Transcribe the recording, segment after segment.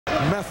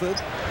method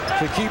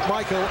to keep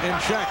Michael in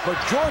check. But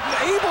Jordan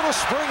able to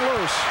spring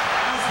loose.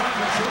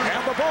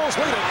 And the Bulls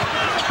lead it.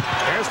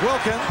 Here's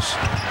Wilkins.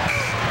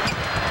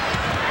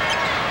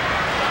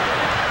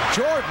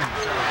 Jordan.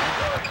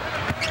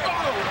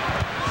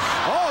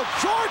 Oh,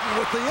 Jordan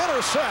with the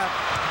intercept.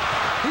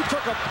 He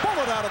took a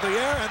bullet out of the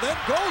air and then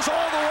goes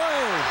all the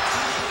way.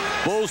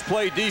 Bulls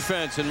play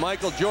defense, and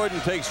Michael Jordan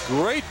takes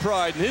great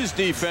pride in his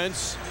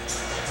defense.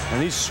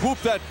 And he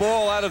swooped that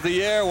ball out of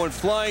the air when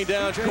flying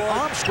down court.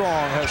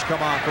 Armstrong has come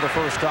on for the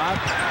first time.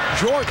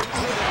 Jordan,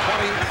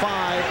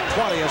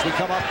 25-20 as we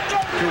come up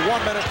to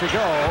 1 minute to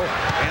go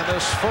in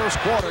this first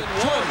quarter.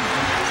 Jordan.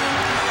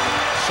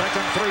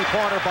 Second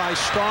three-pointer by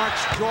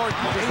Starks. Jordan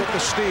with the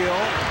steal.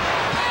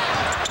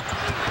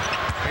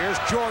 Here's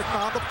Jordan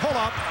on the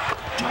pull-up.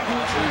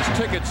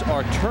 These tickets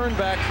are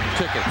turn-back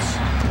tickets.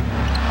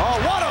 Oh,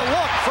 what a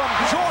look from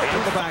Jordan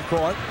in the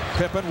backcourt.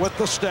 Pippen with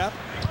the step.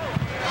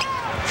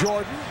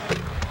 Jordan.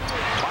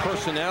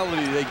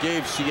 Personality they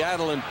gave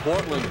Seattle and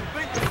Portland.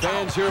 The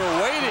fans here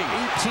are waiting.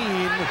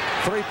 18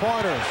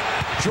 three-pointers.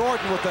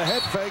 Jordan with the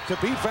head fake to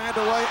beat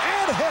Vandeweghe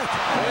and hit.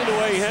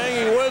 Vandeweghe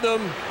hanging with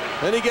him.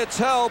 Then he gets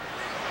help.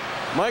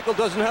 Michael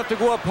doesn't have to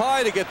go up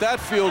high to get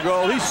that field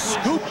goal. He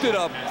scooped it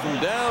up from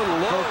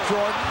down low.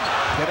 Jordan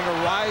getting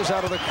a rise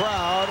out of the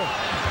crowd.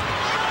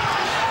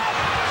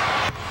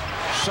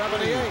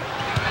 78.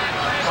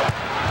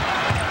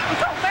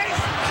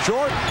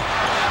 Jordan.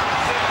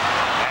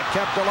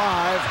 Kept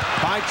alive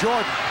by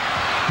Jordan.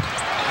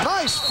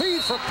 Nice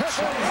feed for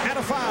Pippen and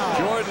a foul.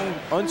 Jordan,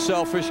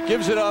 unselfish,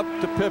 gives it up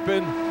to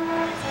Pippen.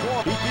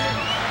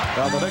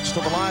 Now the Knicks to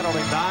the line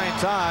only 9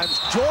 times.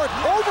 Jordan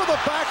over the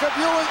back of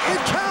Ewing.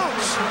 It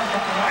counts.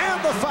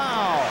 And the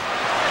foul.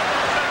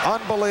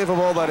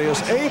 Unbelievable that he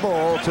is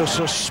able to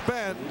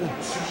suspend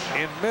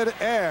in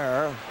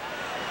midair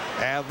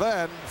and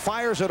then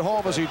fires it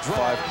home as he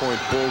drives.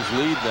 5-point Bulls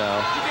lead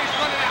now.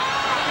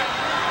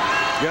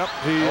 Yep,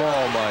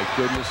 oh my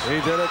goodness. He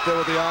did it there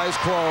with the eyes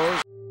closed.